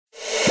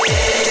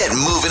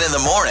moving in the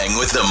morning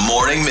with the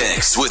Morning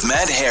Mix with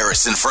Matt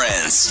Harris and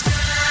friends.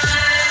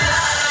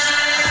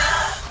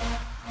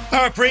 All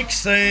right,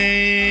 freaks,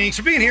 thanks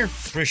for being here.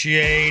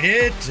 Appreciate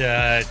it.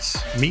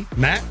 It's me,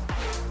 Matt,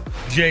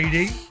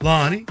 JD,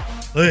 Lonnie,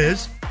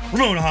 Liz,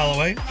 Ramona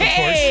Holloway, of course.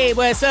 Hey,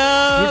 what's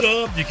up?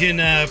 What's up? You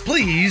can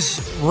please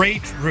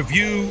rate,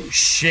 review,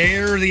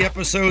 share the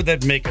episode.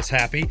 That'd make us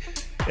happy.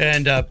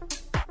 And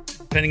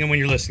depending on when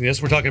you're listening to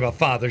this, we're talking about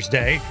Father's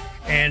Day.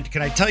 And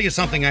can I tell you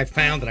something I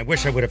found, and I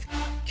wish I would have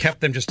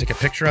kept them just to take a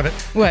picture of it?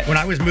 What? When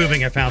I was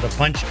moving, I found a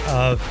bunch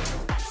of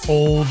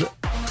old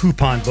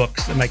coupon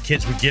books that my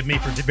kids would give me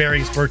for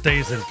various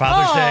birthdays and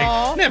Father's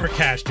Aww. Day. Never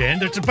cashed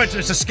in. It's a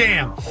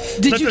scam.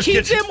 Did Let you those keep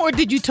kids- them or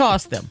did you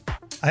toss them?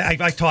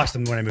 I tossed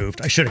them when I moved.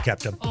 I should have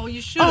kept them. Oh,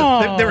 you should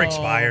have. They're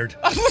expired.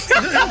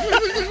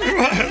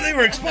 They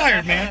were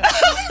expired, man.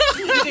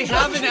 Did they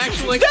have an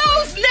actual, like...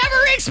 Those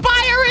never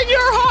expire in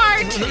your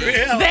heart.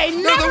 Yeah. They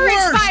They're never the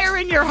worst. expire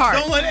in your heart.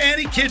 Don't let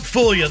any kid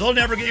fool you. They'll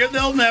never get you.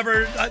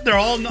 They're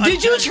all...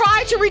 Did you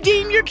try to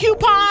redeem your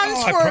coupons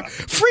Oh, for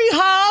free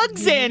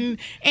hugs and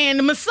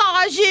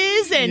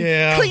massages and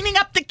Yeah. cleaning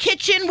up the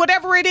kitchen,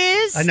 whatever it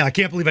is? I know. I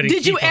can't believe I didn't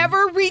Did you keep 'em.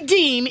 ever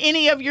redeem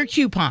any of your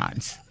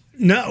coupons?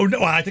 No,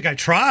 I think I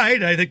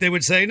tried. I think they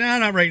would say, no,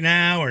 not right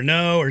now, or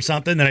no, or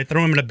something. Then I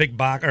throw them in a big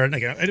box, or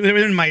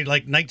in my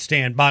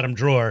nightstand bottom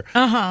drawer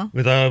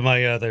with all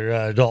my other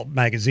adult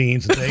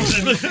magazines and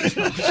things.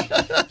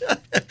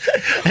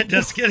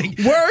 Just kidding.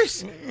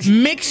 Worst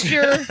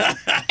mixture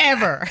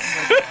ever.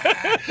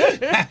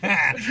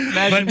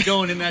 Imagine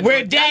going in that...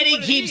 Where daddy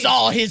keeps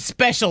all his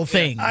special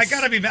things. I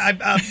gotta be.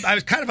 I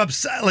was kind of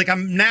upset. Like,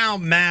 I'm now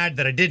mad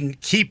that I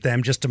didn't keep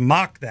them just to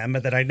mock them,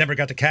 and that I never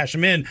got to cash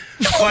them in.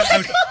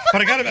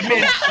 But I gotta admit,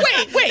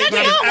 Wait. But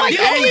I was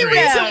The only angry.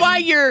 reason why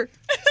you're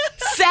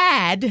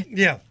sad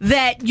Yeah.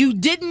 that you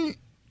didn't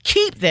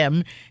keep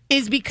them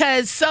is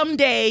because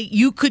someday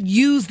you could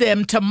use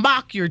them to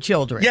mock your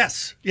children.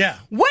 Yes, yeah.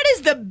 What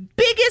is the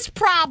biggest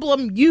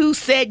problem you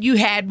said you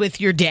had with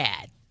your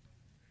dad?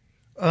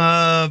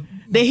 That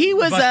he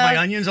was Bust my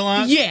onions a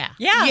lot? Yeah.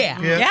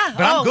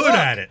 But I'm good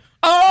at it.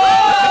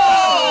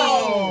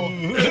 Oh!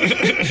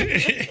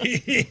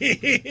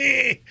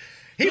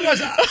 He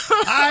was.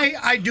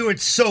 I do it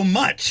so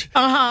much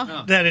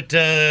that it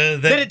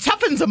That it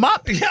toughens him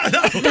up. Yeah,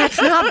 no. That's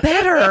not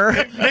better.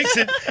 Makes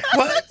it.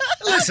 Well,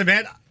 listen,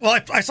 man. Well,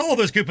 I saw all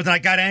those coupons and I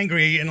got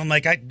angry and I'm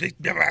like, I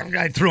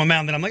threw them out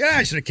and then I'm like,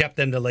 I should have kept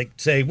them to like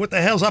say, what the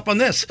hell's up on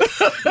this?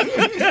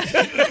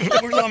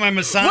 Where's all my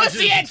massages? What's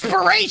the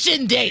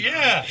expiration date?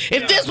 Yeah.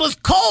 If this was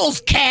Kohl's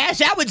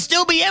cash, I would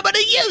still be able to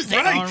use it.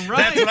 Right. All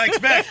right. That's what I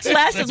expect.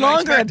 Lasted That's what I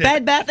longer at expected.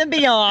 Bed Bath & Don't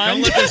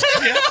Beyond. let this.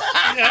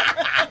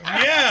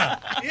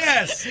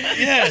 Yes.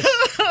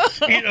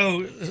 You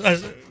know,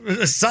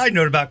 a side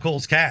note about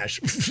Kohl's Cash.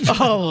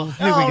 Oh,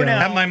 here we go. no.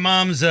 At my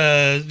mom's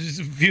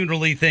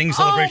funeral-y thing,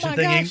 celebration my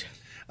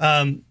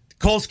thingy,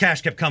 Kohl's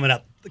Cash kept coming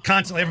up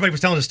constantly. Everybody was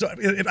telling a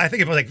story. I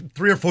think it was like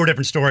 3 or 4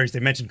 different stories. They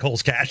mentioned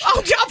Kohl's Cash.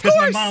 Oh, yeah, of Because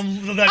course. my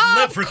mom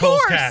lived for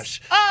Kohl's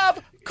Cash.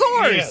 Of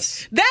course.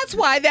 Yes. That's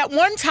why that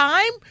one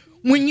time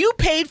when you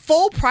paid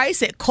full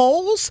price at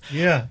Kohl's,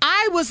 Yeah.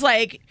 I was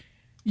like,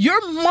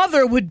 your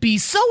mother would be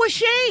so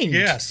ashamed.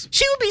 Yes.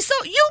 She would be so,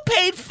 you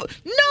paid,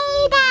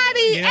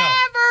 nobody Yeah.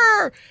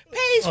 ever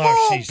pays Oh,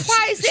 full she's-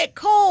 price at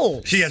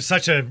Kohl's. She had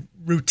such a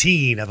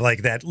routine of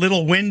like that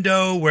little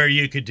window where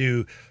you could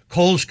do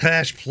Kohl's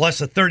Cash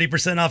plus a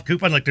 30% off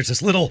coupon. Like there's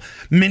this little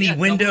mini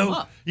double window.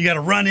 up. You got to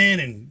run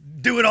in and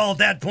do it all at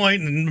that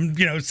point and,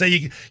 you know,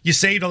 say you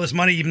saved all this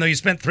money even though you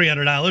spent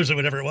 $300 or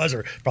whatever it was,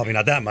 or probably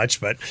not that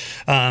much. But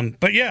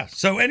yeah.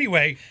 So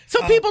anyway.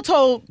 So people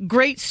told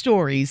great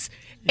stories,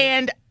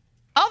 and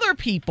other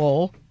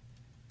people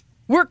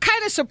were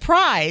kind of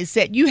surprised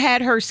that you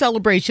had her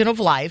celebration of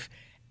life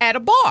at a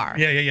bar.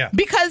 Yeah.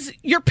 Because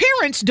your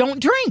parents don't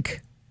drink.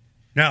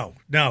 No.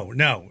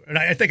 And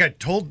I think I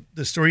told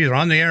the story either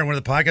on the air or one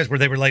of the podcasts where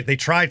they were like, they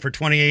tried for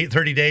 30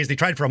 days. They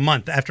tried for a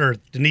month after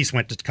Denise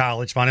went to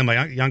college, finally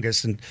my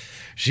youngest. And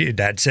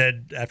Dad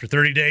said, after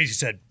 30 days, he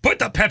said, put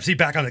the Pepsi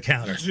back on the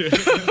counter.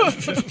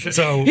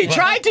 So He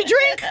tried to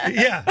drink.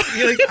 Yeah.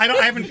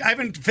 I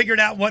haven't figured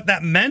out what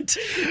that meant,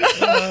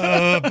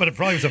 but it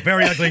probably was a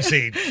very ugly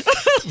scene.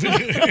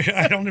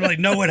 I don't really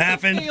know what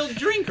happened. Failed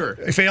drinker.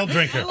 Failed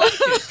drinker.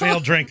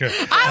 Failed drinker.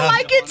 I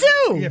like it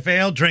too. Yeah,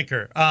 failed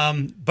drinker.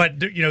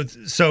 But you know,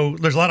 so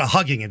there's a lot of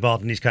hugging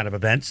involved in these kind of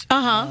events.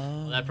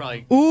 Well, that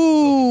probably...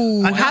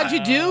 Ooh, how'd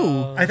you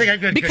do? I think I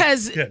could.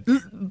 Because good.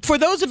 for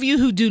those of you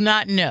who do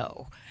not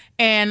know,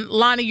 and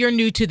Lonnie, you're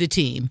new to the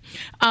team,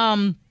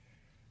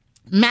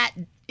 Matt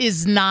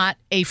is not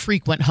a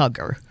frequent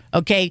hugger,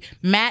 okay?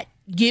 Matt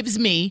gives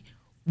me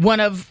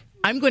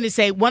I'm going to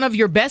say one of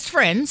your best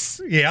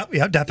friends. Yeah,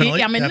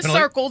 definitely. I'm in the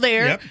circle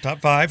there. Yep, top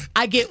 5.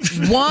 I get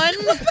one.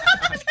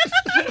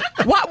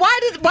 Why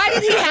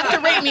did he have to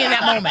rate me in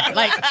that moment?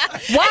 Like,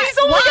 why? He's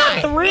only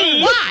got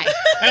 3. Why?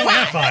 I only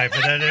have 5.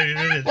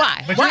 But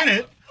Why? But Why? you're in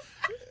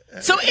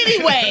it. So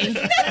anyway,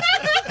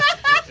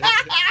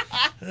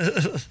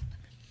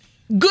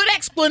 good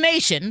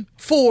explanation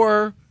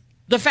for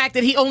the fact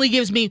that he only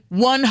gives me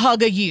one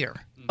hug a year.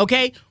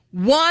 Okay?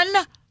 One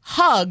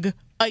hug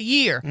a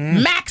year,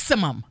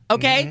 maximum.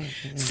 Okay?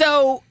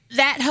 So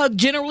that hug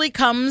generally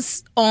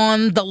comes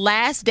on the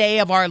last day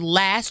of our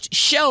last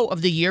show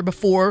of the year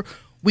before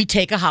we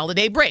take a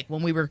holiday break,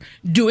 when we were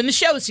doing the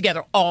shows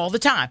together all the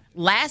time.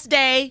 Last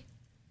day,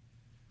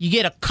 you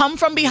get a come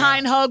from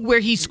behind hug where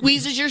he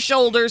squeezes your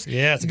shoulders.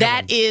 Yeah, it's a good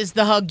that one. is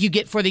the hug you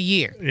get for the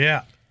year.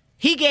 Yeah.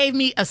 He gave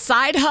me a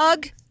side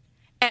hug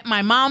at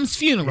my mom's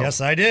funeral Yes,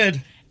 I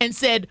did. and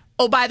said,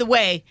 "Oh, by the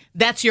way,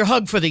 that's your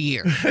hug for the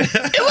year."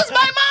 It was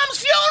my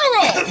mom's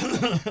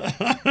funeral.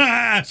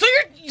 So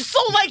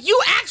you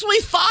actually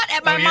thought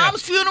at my Oh, yeah.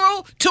 mom's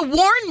funeral to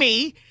warn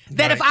me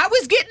that if I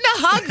was getting a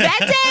hug that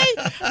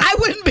day, I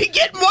wouldn't be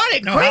getting one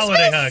at No, Christmas.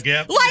 holiday hug,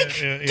 yep.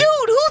 Like, Yeah.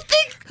 dude,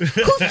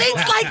 who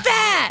thinks like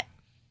that?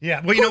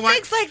 Yeah. Well, you know Who what?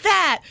 thinks like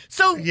that?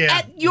 So Yeah,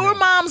 at your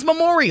mom's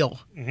memorial,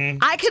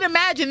 I can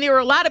imagine there were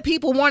a lot of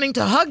people wanting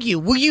to hug you.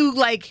 Were you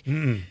like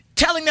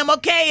telling them,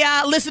 okay,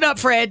 listen up,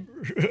 Fred.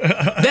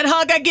 That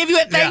hug I give you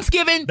at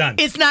Thanksgiving, done.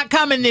 it's not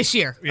coming this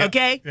year, Yeah,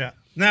 okay? Yeah.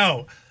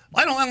 No.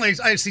 I don't only.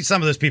 I see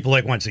some of those people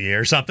like once a year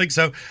or something.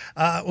 So,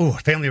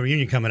 family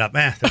reunion coming up.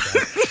 That and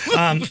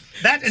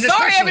Sorry,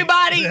 especially-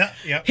 everybody.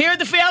 Yeah. Here at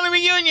the family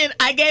reunion,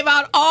 I gave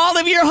out all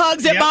of your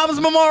hugs at Yep.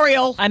 Mom's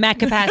memorial. I'm at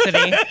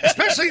capacity.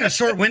 Especially in a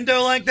short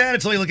window like that.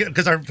 It's only looking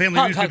because our family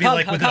Hug, reunion would hug, be hug,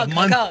 like hug, within hug, a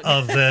month hug.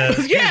 of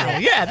the.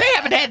 Yeah. They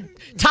haven't had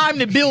time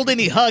to build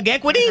any hug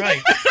equity.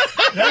 Right.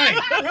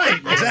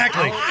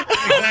 Exactly.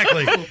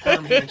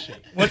 Firm handshake.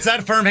 What's that?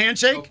 A firm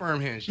handshake? Firm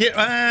handshake.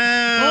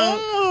 Yeah.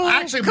 Oh,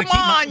 Actually, I'm come gonna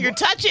keep on, you're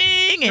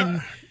touching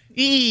and.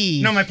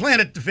 No, my plan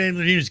at the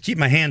family reunion is to keep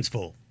my hands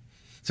full.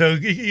 So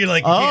you're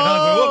like, you can't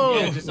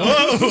hug.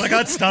 Whoa, I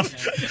got stuff.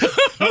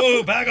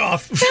 Oh, back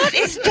off. That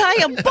is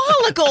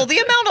diabolical. The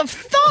amount of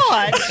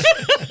thought.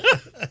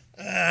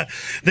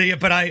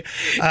 But I,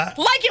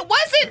 Like it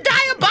wasn't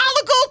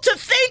diabolical to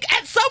think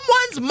at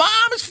someone's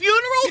mom's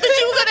funeral that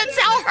you were going to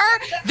tell her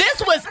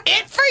this was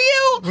it for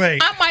you.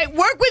 Right. I might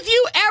work with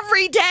you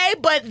every day,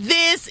 but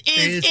this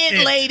is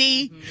it,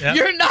 lady. Yep.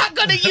 You're not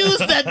going to use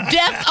the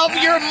death of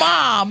your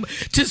mom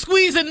to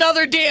squeeze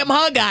another damn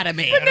hug out of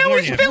me. But now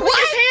we're filling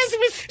his hands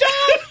with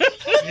stuff.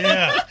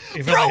 yeah.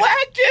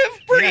 Proactive,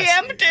 Yes,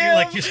 preemptive. you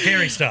like you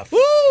scary stuff.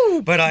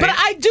 Woo! But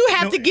I do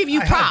have to give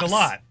you I props. hugged a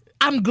lot.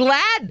 I'm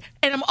glad,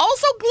 and I'm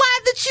also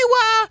glad that you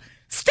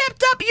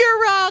stepped up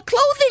your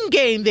clothing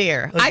game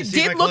there. Let me I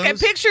see did my look at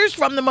clothes. pictures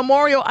from the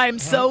memorial. I'm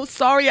so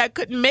sorry I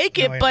couldn't make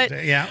it, No, but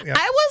yeah.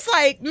 I was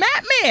like,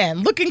 Matt Man,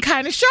 looking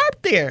kind of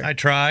sharp there. I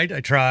tried.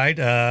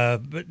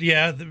 But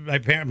yeah,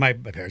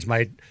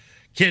 my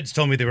kids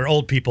told me they were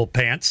old people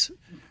pants.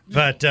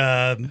 But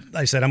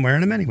I said I'm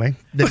wearing them anyway.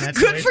 Then that's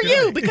the way Good it's for gonna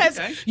you, be. because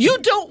you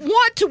don't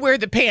want to wear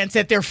the pants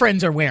that their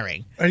friends are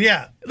wearing.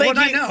 Yeah. Like well,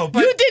 I you, know, but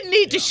you didn't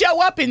need to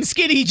show up in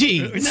skinny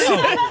jeans. no.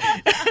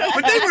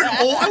 But they were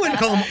old. I wouldn't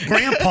call them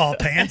grandpa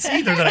pants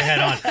either that I had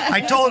on.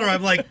 I told her,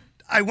 I'm like,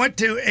 I went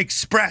to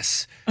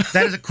Express.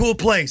 That is a cool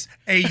place.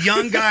 A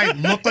young guy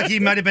looked like he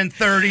might have been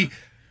 30.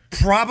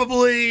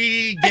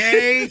 Probably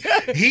gay.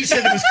 He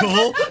said it was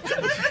cool,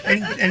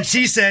 and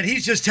she said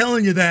he's just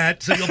telling you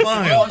that so you'll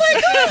buy him.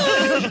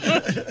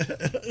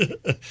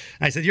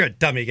 I said you're a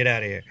dummy. Get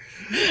out of here.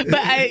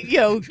 But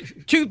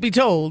truth be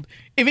told,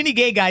 if any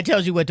gay guy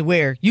tells you what to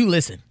wear, you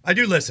listen. I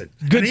do listen.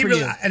 Good and he for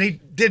really, you. And he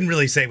didn't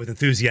really say it with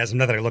enthusiasm.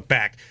 Now that I look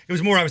back, it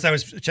was more I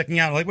was checking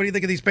out. Like, what do you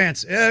think of these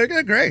pants? Yeah,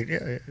 they're great. Yeah.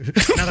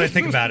 Now that I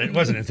think about it, it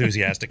wasn't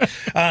enthusiastic.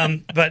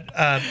 But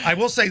I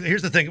will say,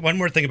 here's the thing. One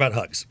more thing about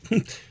hugs.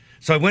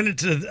 So I went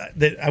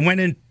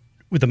in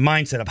with the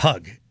mindset of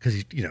hug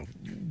because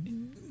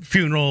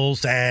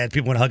funerals, sad,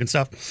 people want to hug and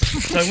stuff.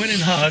 So I went in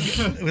hug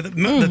with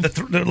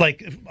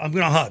like I'm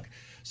going to hug.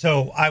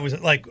 So I was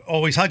like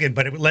always hugging,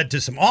 but it led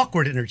to some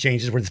awkward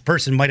interchanges where this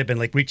person might have been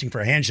like reaching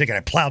for a handshake and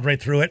I plowed right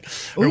through it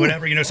or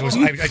whatever, So I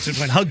just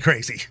went hug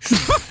crazy.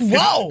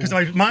 Whoa! Because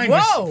my mind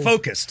was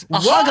focused. A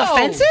hug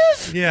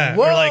offensive? Yeah,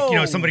 Whoa. or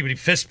like somebody would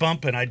fist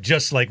bump and I'd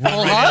just like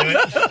run right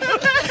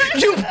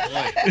into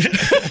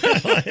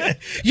it.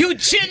 You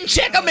chin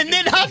check them and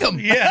then hug them.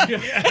 Yeah.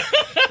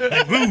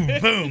 Like, boom,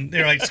 boom.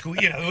 They're like,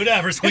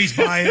 whatever, squeeze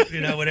by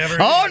it, whatever.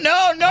 Oh no!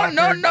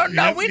 Awkward,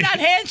 yep. We're not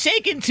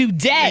handshaking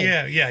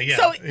today. Yeah.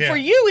 So for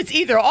you, it's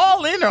either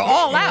all in or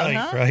all out, Right,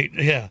 huh? right,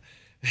 yeah.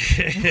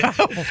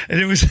 And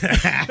it was.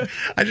 I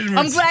didn't. Remember,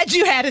 I'm glad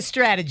you had a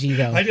strategy,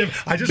 though. I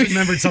just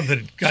remembered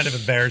something kind of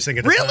embarrassing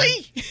at the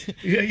Really? time.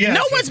 Yeah.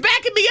 No one's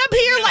backing me up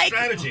here. Yeah, Like,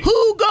 strategy.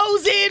 who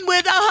goes in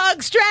with a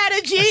hug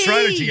strategy? A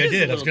strategy. I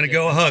did. I was going to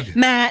go hug.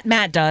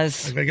 Matt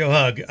does. I'm going to go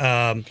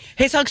hug.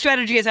 His hug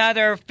strategy is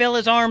either fill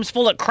his arms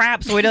full of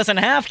crap so he doesn't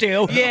have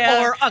to,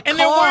 Yeah. or a and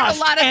there weren't a cough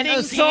lot of and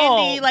things assault.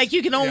 handy. Like,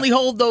 you can only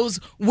hold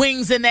those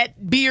wings and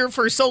that beer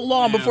for so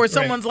long before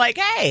someone's like,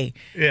 hey,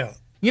 Yeah.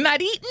 you're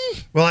not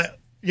eating? Well,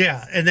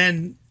 yeah, and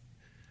then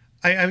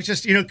I was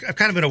just, I'm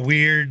kind of in a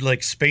weird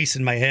like space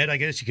in my head, I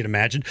guess you can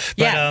imagine. But,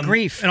 Yeah,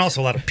 grief. And also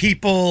a lot of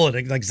people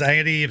and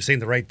anxiety of saying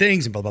the right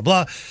things and blah, blah,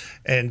 blah.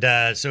 And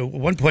so at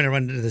one point I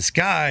run into this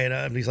guy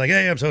and he's like,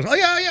 hey, oh,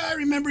 yeah, I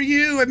remember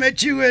you. I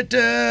met you at,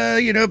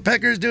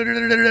 Pecker's doing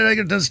I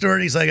get the store.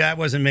 And he's like, that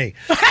wasn't me.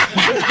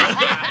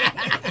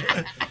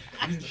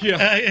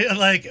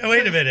 Like,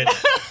 wait a minute.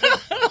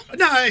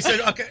 No, I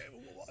said, okay.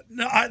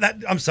 No,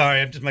 I'm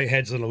sorry. My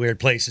head's in weird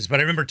places. But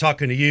I remember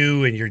talking to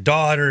you and your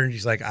daughter, and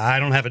she's like, I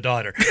don't have a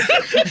daughter.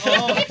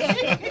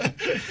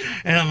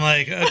 And I'm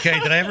like,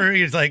 okay, did I ever?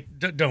 He's like,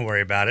 don't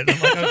worry about it. And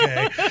I'm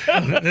like, okay.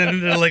 And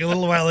then like a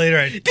little while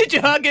later, Did you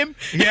hug him?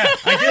 Yeah,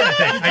 I did, I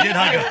think. I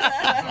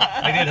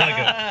did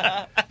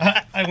hug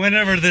him. I went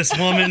over to this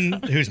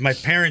woman who's my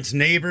parents'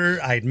 neighbor.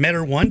 I'd met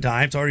her one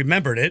time, so I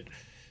remembered it.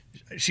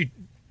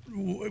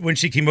 When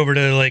she came over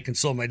to like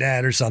console my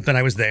dad or something,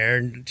 I was there,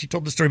 and she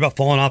told the story about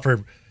falling off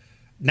her.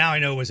 Now I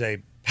know it was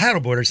a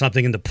paddleboard or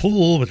something in the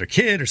pool with her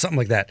kid or something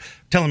like that.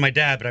 Telling my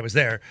dad, but I was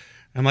there.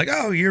 I'm like,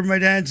 oh, you're my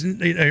dad's.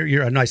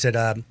 And I said,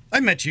 I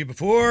met you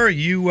before. I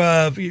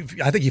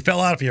think you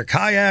fell out of your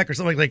kayak or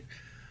something like.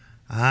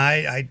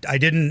 I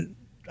didn't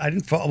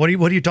fall. What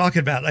are you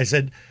talking about? I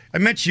said, I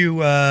met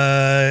you,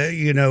 a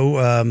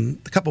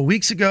couple of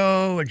weeks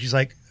ago. And she's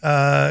like,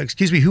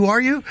 excuse me, who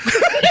are you?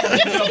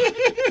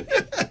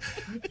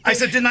 I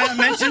said, didn't I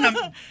mention my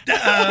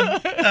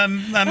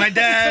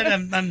dad?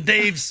 I'm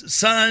Dave's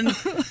son.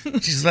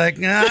 She's like,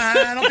 nah,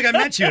 I don't think I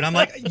met you. And I'm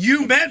like,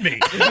 you met me.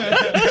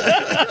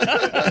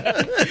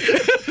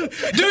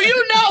 Do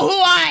you know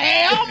who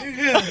I am?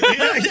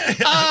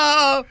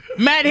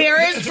 Matt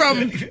Harris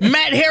from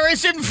Matt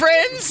Harris and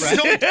Friends. So,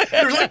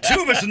 there was like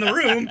two of us in the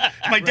room,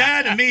 my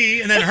dad and me,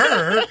 and then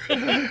her.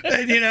 And,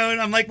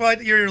 and I'm like,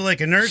 what? You're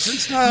like a nurse and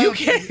stuff? You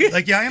can't.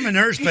 Like, yeah, I am a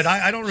nurse, but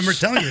I don't remember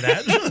telling you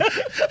that.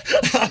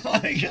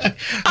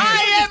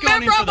 I am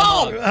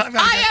memorable.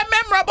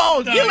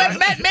 You have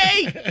met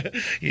me.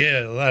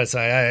 Yeah,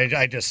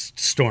 I just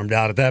stormed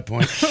out at that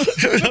point.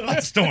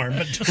 Not stormed,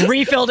 but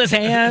Refilled his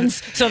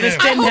hands so this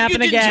didn't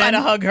happen you again. Try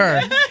to hug her.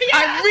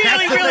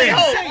 I really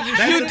hope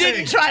you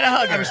didn't try to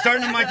hug her. I was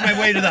starting to make my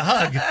way to the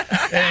hug.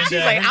 And, She's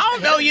like, I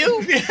don't know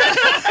you.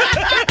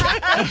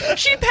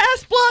 She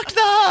pass blocked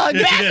the hug.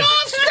 Back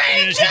off,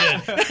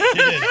 stranger.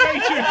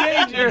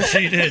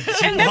 She did.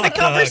 She And then the blocked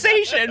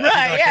conversation,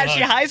 right? Yeah,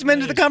 she hides him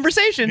into the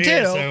conversation too.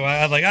 Yeah, so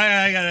I was like,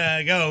 I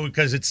gotta go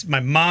because my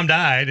mom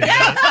died. And,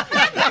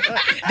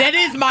 That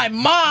is my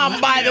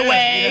mom, by the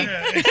way.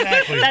 Yeah,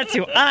 exactly. That's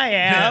who I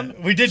am. Yeah,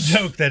 we did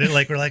joke that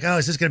we're like, oh,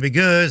 is this gonna be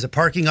good? Is the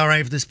parking all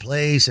right for this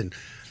place? And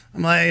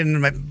I'm like,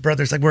 and my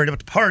brother's like worried about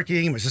the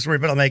parking. My sister's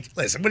worried about. I'm like,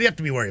 listen, what do you have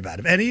to be worried about?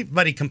 If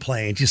anybody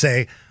complains, you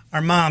say,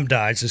 our mom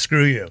died, so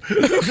screw you.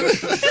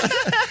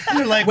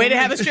 Like, Way to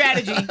have a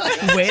strategy.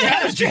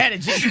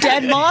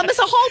 Dead mom is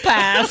a hall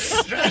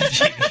pass.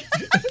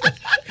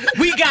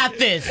 We got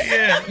this.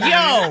 Yeah.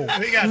 Yo,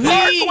 We got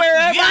Park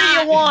wherever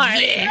you want.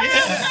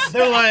 this.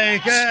 They're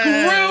like,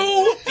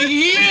 Screw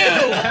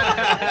you.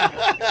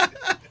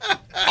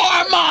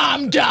 Our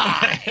mom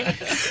died.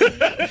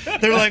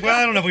 they're like, well,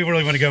 I don't know if we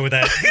really want to go with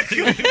that.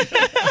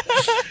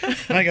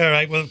 I'm like, all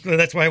right, well,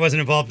 that's why I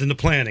wasn't involved in the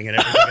planning and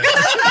everything.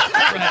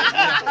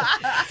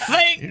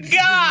 Thank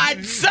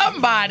God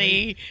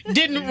somebody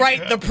didn't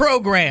write the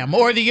program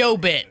or the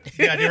obit.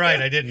 Yeah, you're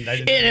right. I didn't.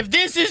 And if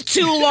this is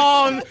too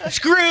long,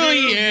 screw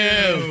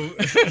you.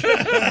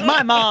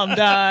 My mom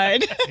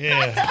died.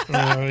 Yeah.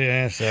 Oh,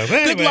 yeah. So, but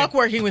anyway. Good luck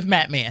working with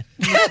Matt Man.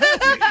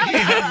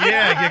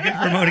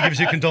 Yeah. Ramona gives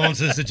you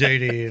condolences to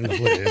JD and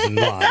Liz and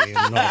Lonnie and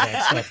all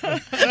that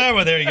stuff. Oh,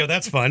 well, there you go.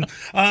 That's fun.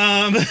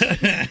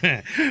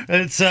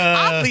 It's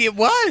Oddly, it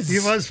was.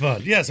 It was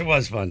fun. Yes, it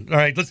was fun. All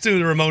right, let's do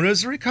the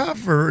Ramona's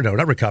recover. No,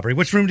 not recovery.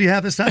 Which room do you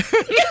have this time?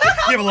 You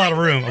have a lot of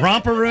room. A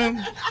romper room?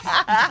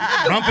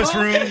 Rumpus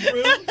room?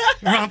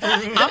 Romper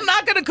room? I'm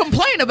not going to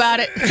complain about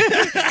it.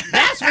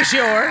 That's for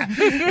sure.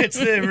 It's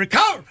the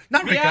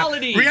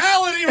reality room.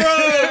 There we go.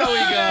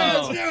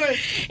 Let's do it.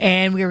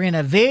 And we're in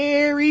a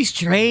very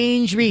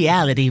strange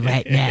reality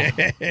right now.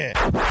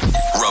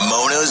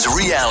 Ramona's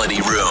Reality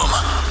Room.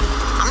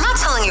 I'm not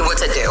telling you what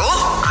to do.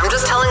 I'm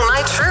just telling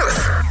my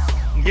truth.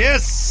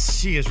 Yes,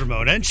 she is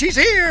Ramona, and she's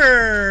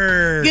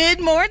here. Good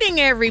morning,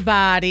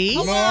 everybody.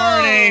 Good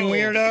morning,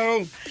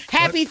 weirdo.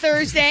 Happy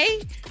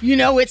Thursday. You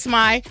know it's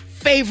my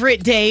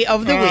favorite day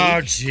of the week.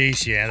 Oh,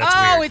 jeez, yeah, that's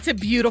weird. It's a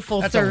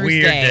beautiful That's Thursday. a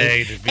weird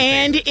day to be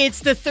and favorite. it's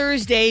the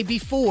Thursday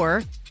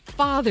before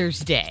Father's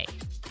Day.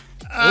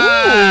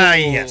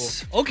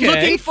 Yes. Okay.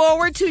 Looking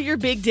forward to your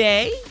big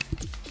day?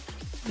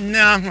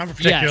 No, not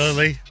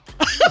particularly.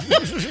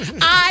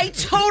 I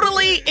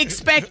totally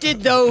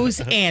expected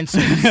those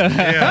answers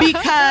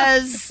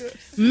because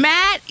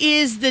Matt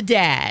is the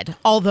dad,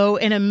 although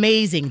an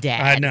amazing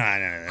dad. No.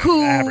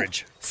 Who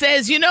Average.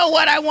 says, you know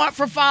what I want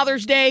for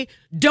Father's Day?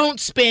 Don't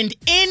spend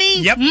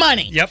any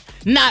money. Yep.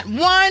 Not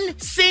one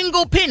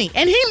single penny.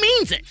 And he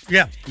means it.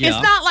 Yeah.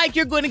 It's not like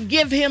you're going to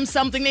give him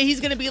something that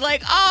he's going to be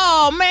like,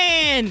 oh,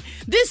 man,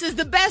 this is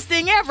the best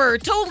thing ever.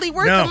 Totally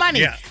worth the money.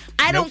 Yeah.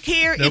 I don't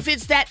care if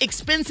it's that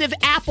expensive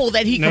apple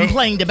that he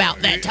complained about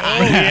that Oh,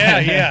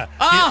 time.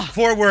 yeah.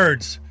 4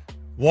 words.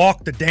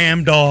 Walk the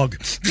damn dog.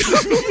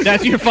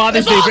 That's your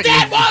father's That's all favorite.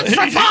 Dad wants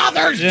for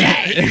Father's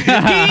Day. He is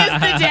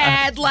the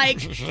dad,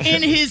 like,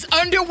 in his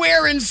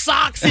underwear and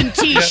socks and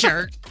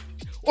T-shirt.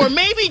 Or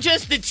maybe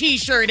just the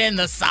T-shirt and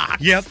the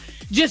socks. Yep.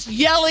 Just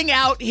yelling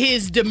out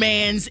his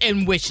demands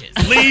and wishes.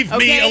 Leave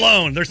me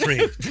alone. There's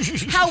 3.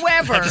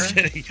 However, Just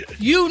kidding.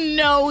 you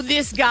know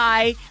this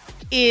guy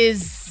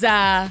is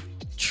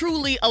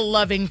truly a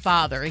loving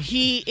father.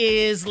 He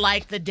is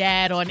like the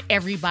dad on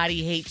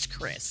Everybody Hates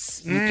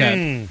Chris.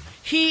 Okay.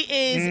 He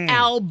is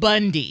Al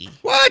Bundy.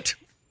 What?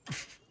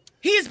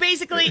 He is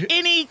basically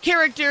any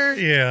character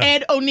Yeah.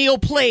 Ed O'Neill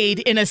played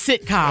in a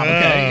sitcom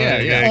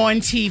yeah. on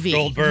TV.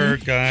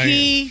 Goldberg guy.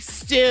 He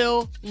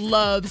still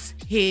loves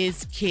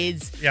his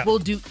kids, Yeah. will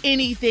do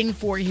anything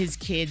for his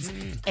kids,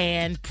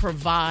 and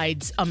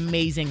provides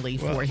amazingly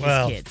for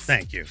his kids.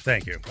 Thank you.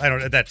 I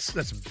don't. That's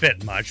a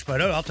bit much,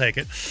 but I'll take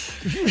it.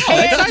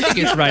 I think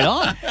it's right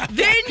on.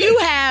 Then you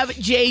have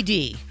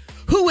JD,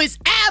 who is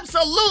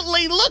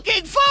absolutely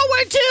looking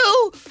forward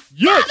to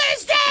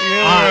Father's Day.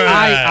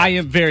 I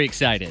am very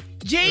excited.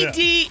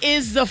 JD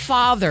is the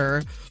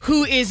father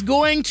who is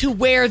going to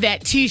wear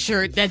that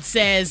T-shirt that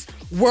says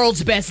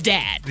 "World's Best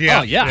Dad."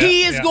 Oh, yeah.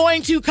 He is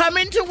going to come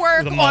into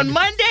work With a mug. on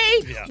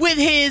Monday with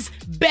his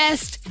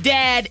best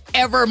dad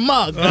ever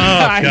mug, Oh,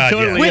 God,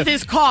 totally- with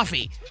his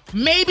coffee,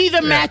 maybe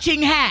the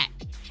matching hat.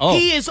 Oh.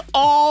 He is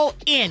all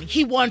in.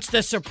 He wants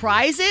the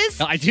surprises.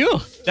 I do.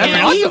 That's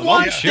and awesome. he Oh,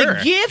 wants sure.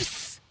 the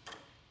gifts.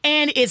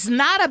 And it's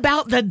not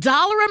about the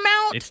dollar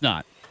amount. It's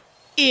not.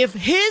 If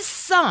his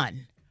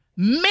son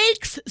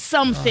makes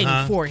something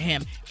for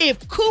him,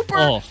 if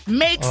Cooper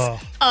makes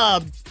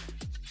a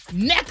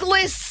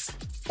necklace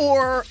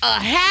or a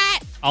hat,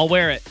 I'll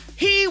wear it.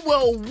 he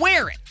will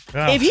wear it.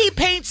 Oh. If he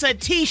paints a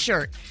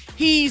T-shirt,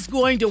 he's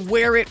going to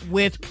wear it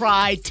with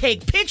pride,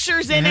 take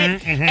pictures in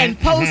it, and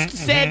post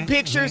said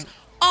pictures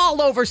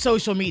all over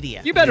social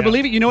media. You better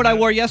believe it. You know what I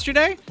wore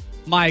yesterday?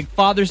 My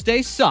Father's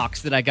Day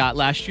socks that I got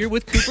last year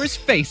with Cooper's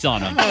face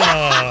on them.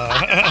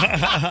 Why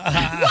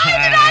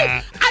did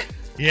I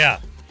Yeah.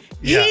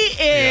 he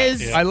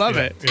is I love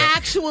it.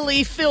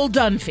 actually Phil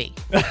Dunphy.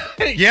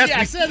 Yes,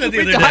 we said that the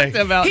we other talked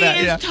day. about He that.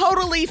 is Yeah.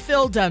 totally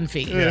Phil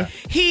Dunphy. Yeah.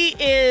 He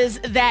is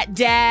that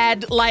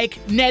dad like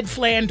Ned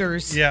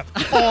Flanders Yeah.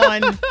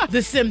 on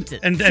The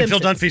Simpsons. And Phil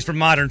Simpsons. Dunphy's from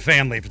Modern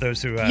Family, for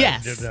those who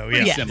Yes. didn't know.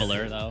 Yes.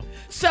 Similar, though.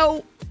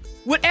 So,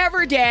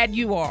 whatever dad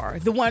you are,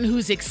 the one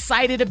who's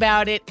excited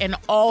about it and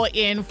all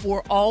in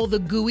for all the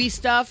gooey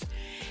stuff,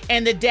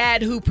 and the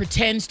dad who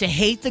pretends to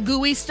hate the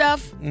gooey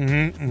stuff,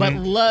 but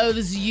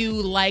loves you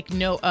like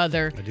no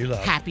other, I do love.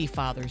 Happy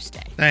Father's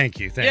Day. Thank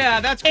you. Yeah,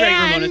 that's great,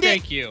 Ramona. And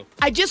Thank you.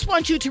 I just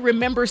want you to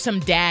remember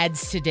some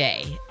dads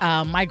today.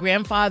 My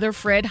grandfather,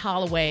 Fred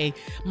Holloway,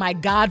 my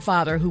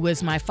godfather, who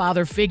was my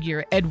father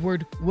figure,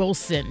 Edward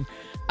Wilson,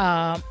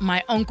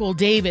 my uncle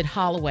David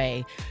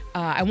Holloway.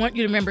 I want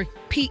you to remember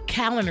Pete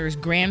Callender's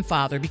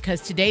grandfather,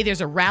 because today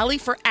there's a rally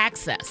for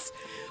access.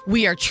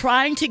 We are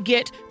trying to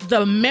get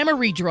the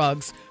memory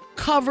drugs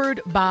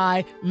covered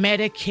by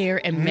Medicare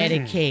and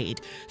Medicaid.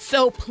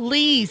 So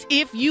please,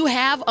 if you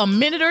have a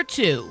minute or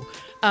two,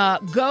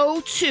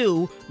 go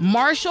to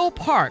Marshall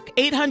Park,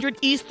 800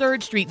 East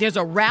 3rd Street. There's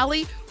a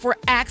rally for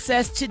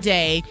access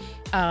today.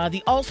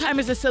 The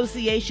Alzheimer's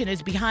Association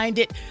is behind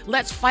it.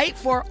 Let's fight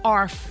for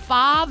our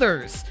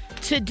fathers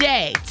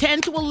today,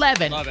 10 to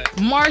 11, Love it.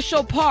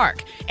 Marshall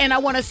Park. And I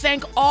want to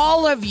thank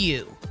all of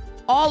you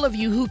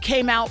who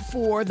came out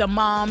for the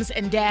moms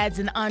and dads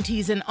and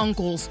aunties and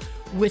uncles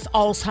with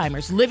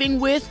Alzheimer's, living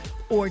with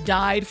or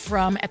died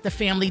from, at the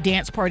Family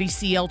Dance Party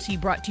CLT,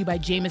 brought to you by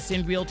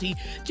Jameson Realty.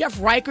 Jeff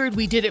Reichard,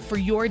 we did it for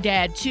your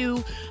dad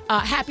too.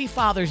 Happy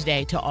Father's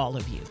Day to all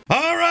of you.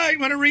 All right,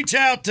 want to reach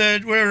out to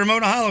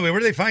Ramona Holloway. Where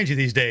do they find you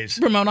these days?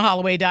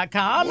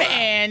 RamonaHolloway.com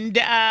and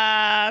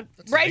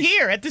right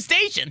here at the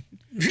station.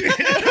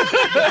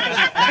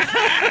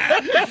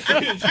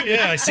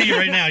 Yeah, I see you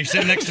right now. You're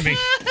sitting next to me.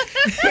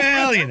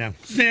 Well, you know.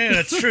 Yeah,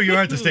 that's true. You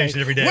are at the station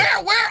every day.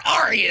 Where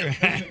are you?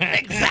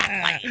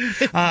 Exactly.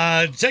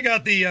 Check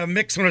out the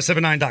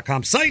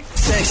Mix1079.com site.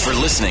 Thanks for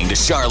listening to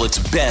Charlotte's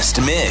best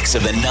mix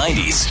of the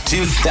 90s,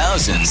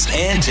 2000s,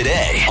 and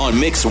today on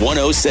Mix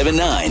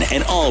 1079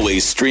 and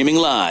always streaming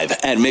live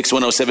at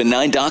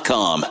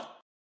Mix1079.com.